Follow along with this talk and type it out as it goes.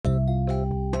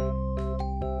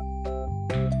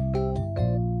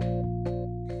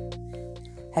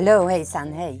Hello,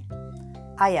 hejsan, hej.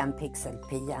 I am Pixel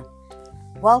Pia.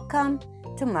 Welcome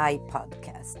to my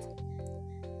podcast.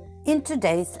 In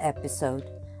today's episode,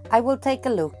 I will take a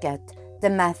look at the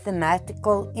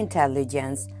mathematical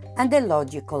intelligence and the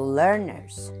logical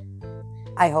learners.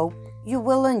 I hope you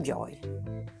will enjoy.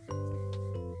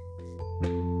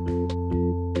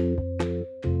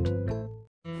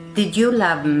 Did you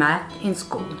love math in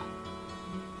school?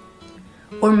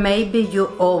 Or maybe you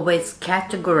always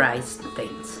categorized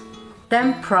things.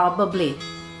 Then probably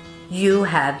you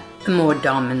have a more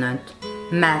dominant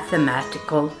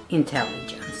mathematical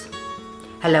intelligence.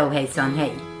 Hello, hejsan,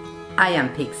 hey. I am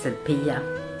Pixel Pia.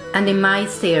 And in my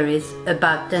series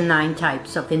about the 9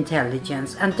 types of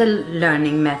intelligence and the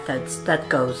learning methods that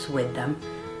goes with them,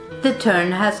 the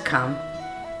turn has come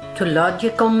to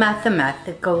logical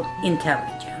mathematical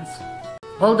intelligence.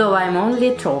 Although I'm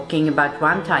only talking about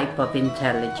one type of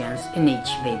intelligence in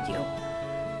each video,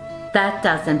 that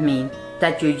doesn't mean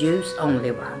that you use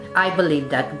only one. I believe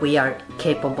that we are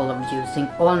capable of using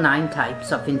all 9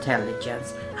 types of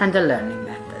intelligence and the learning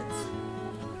methods.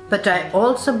 But I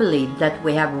also believe that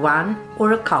we have one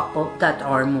or a couple that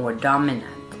are more dominant.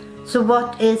 So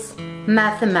what is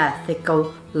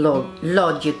mathematical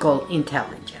logical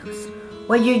intelligence?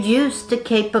 Well, you use the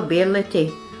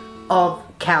capability of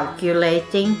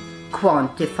calculating,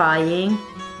 quantifying,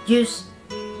 use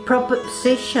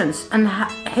propositions and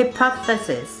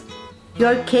hypotheses. You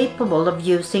are capable of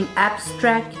using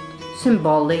abstract,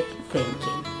 symbolic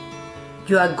thinking.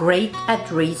 You are great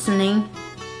at reasoning,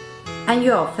 and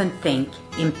you often think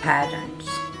in patterns.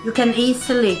 You can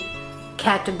easily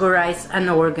categorize and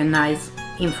organize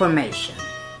information.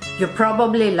 You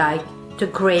probably like to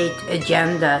create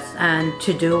agendas and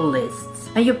to-do lists.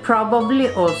 And you probably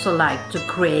also like to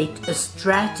create a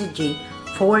strategy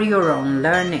for your own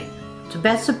learning. To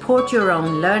best support your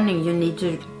own learning, you need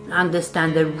to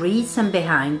understand the reason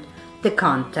behind the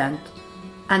content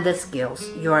and the skills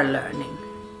you are learning.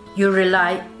 You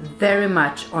rely very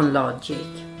much on logic,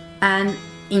 and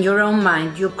in your own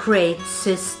mind you create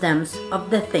systems of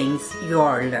the things you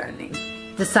are learning.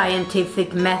 The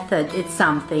scientific method is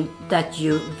something that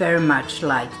you very much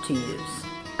like to use,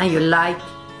 and you like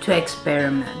to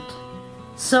experiment.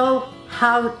 So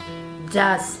how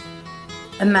does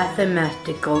a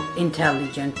mathematical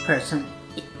intelligent person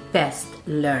best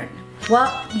learn?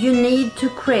 Well, you need to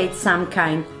create some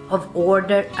kind of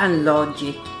order and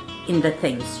logic in the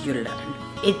things you learn.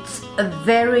 It's a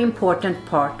very important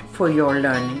part for your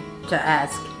learning to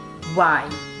ask why.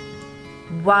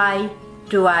 Why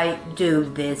do I do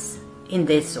this in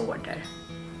this order?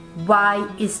 Why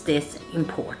is this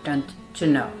important to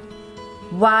know?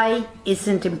 Why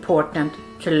isn't it important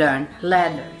to learn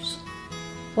letters?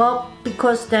 Well,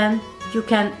 because then you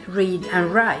can read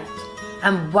and write.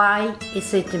 And why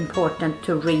is it important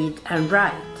to read and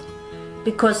write?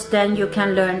 Because then you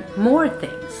can learn more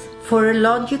things. For a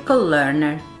logical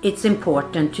learner, it's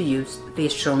important to use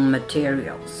visual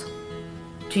materials,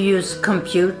 to use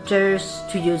computers,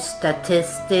 to use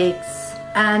statistics,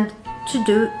 and to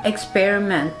do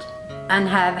experiment and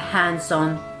have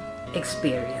hands-on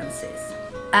experiences.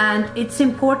 And it's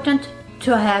important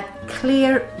to have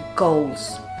clear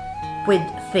goals with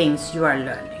things you are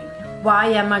learning. Why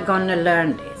am I going to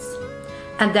learn this?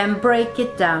 And then break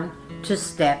it down to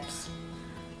steps,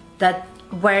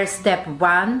 where step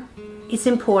 1 is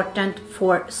important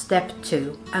for step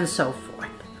 2 and so forth.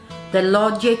 The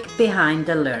logic behind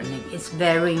the learning is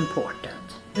very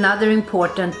important. Another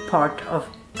important part of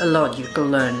a logical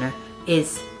learner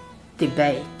is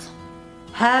debate.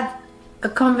 Have a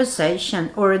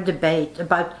conversation or a debate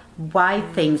about why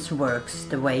things works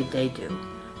the way they do.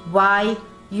 Why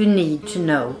you need to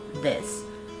know this.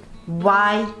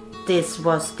 Why this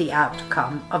was the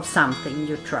outcome of something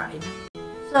you tried.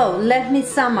 So let me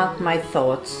sum up my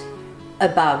thoughts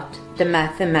about the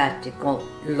mathematical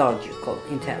logical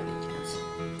intelligence.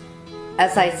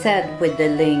 As I said with the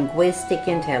linguistic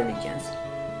intelligence,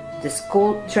 the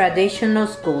traditional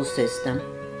school system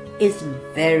is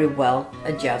very well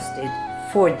adjusted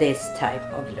for this type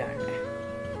of learner.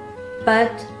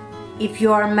 But if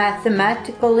you are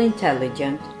mathematical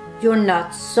intelligent, you're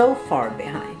not so far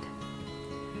behind.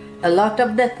 A lot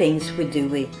of the things we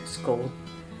do in school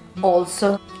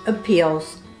also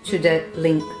appeals to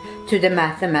the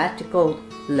mathematical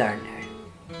learner.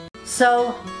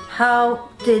 So how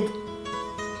did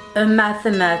a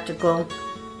mathematical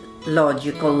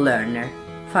logical learner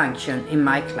function in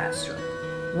my classroom?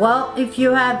 Well, if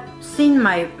you have seen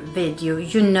my video,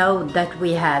 you know that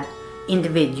we had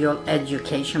individual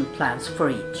education plans for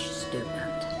each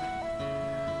student.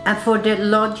 And for the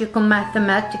logical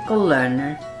mathematical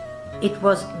learner, it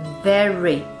was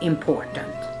very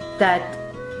important that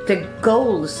the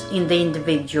goals in the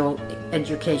individual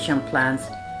education plans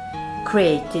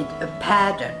created a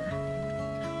pattern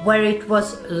where it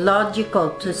was logical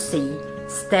to see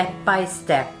step by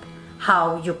step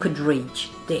how you could reach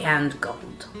the end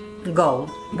goal,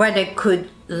 where they could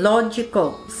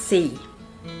logically see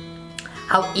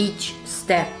how each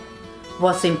step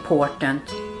was important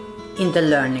in the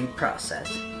learning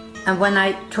process. And when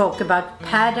I talk about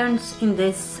patterns in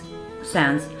this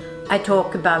sense, I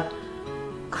talk about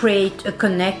create a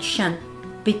connection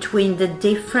between the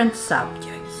different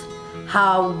subjects,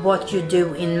 how what you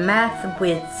do in math,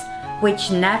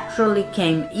 which naturally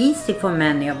came easy for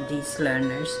many of these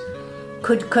learners,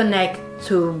 could connect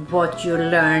to what you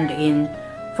learned in,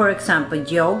 for example,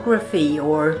 geography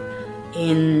or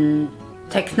in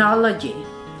technology.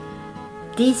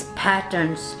 These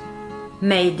patterns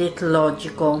made it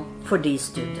logical for these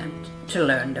students to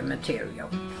learn the material.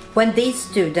 When these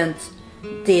students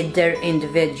did their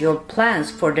individual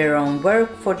plans for their own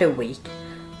work for the week,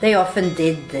 they often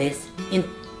did this in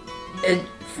a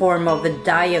form of a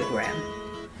diagram,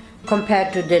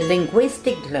 compared to the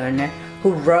linguistic learner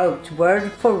who wrote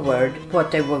word for word what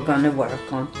they were going to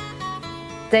work on.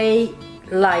 They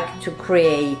like to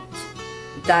create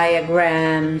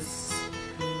diagrams,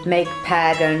 make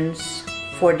patterns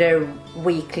for their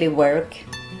weekly work,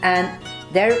 and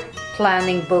their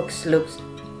planning books looks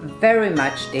very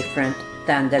much different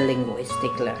than the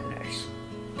linguistic learners.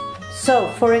 So,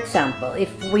 for example,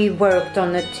 if we worked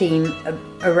on a theme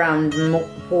around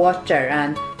water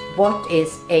and what is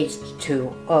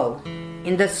H2O,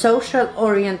 in the social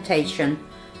orientation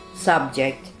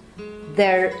subject,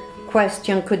 their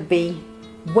question could be,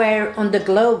 where on the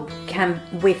globe can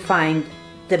we find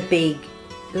the big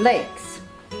lakes?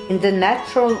 In the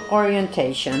natural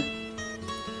orientation,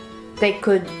 they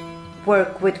could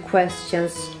work with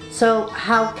questions, so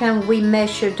how can we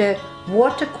measure the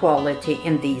water quality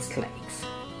in these lakes?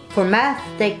 For math,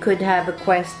 they could have a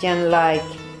question like,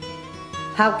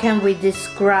 how can we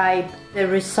describe the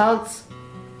results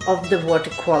of the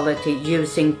water quality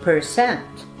using percent?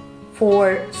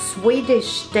 For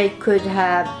Swedish, they could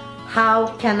have,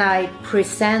 how can I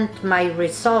present my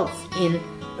results in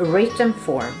a written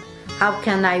form? How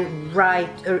can I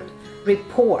write a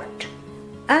report?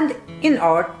 And in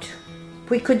art,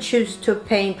 we could choose to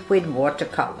paint with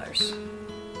watercolors.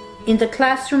 In the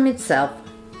classroom itself,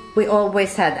 we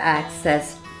always had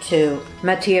access to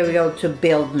material to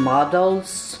build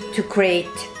models, to create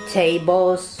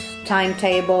tables,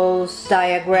 timetables,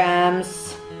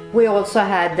 diagrams. We also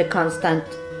had the constant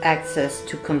access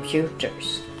to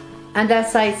computers. And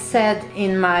as I said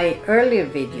in my earlier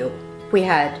video, we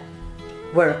had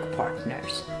work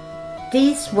partners.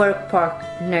 These work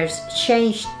partners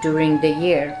changed during the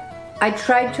year. I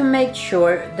tried to make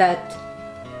sure that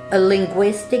a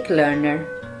linguistic learner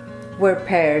were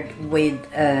paired with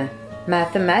a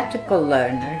mathematical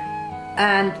learner,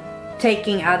 and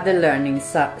taking other learning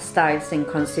styles in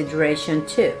consideration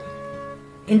too.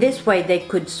 In this way they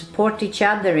could support each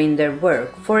other in their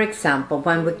work. For example,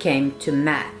 when we came to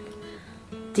math,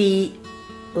 the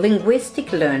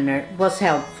linguistic learner was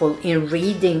helpful in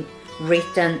reading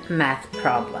written math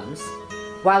problems,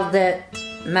 while the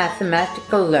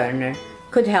mathematical learner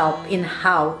could help in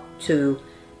how to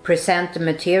present the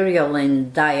material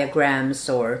in diagrams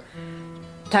or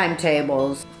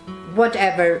timetables,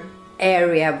 whatever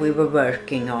area we were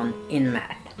working on in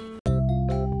math.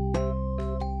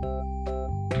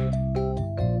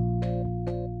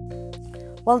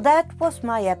 Well, that was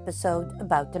my episode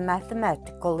about the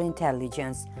mathematical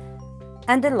intelligence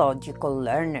and the logical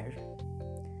learner.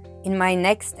 In my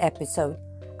next episode,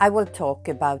 I will talk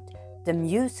about the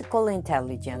musical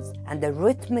intelligence and the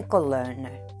rhythmical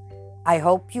learner. I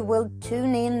hope you will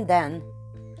tune in then.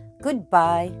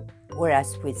 Goodbye, or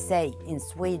as we say in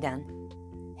Sweden,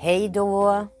 hej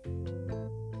då!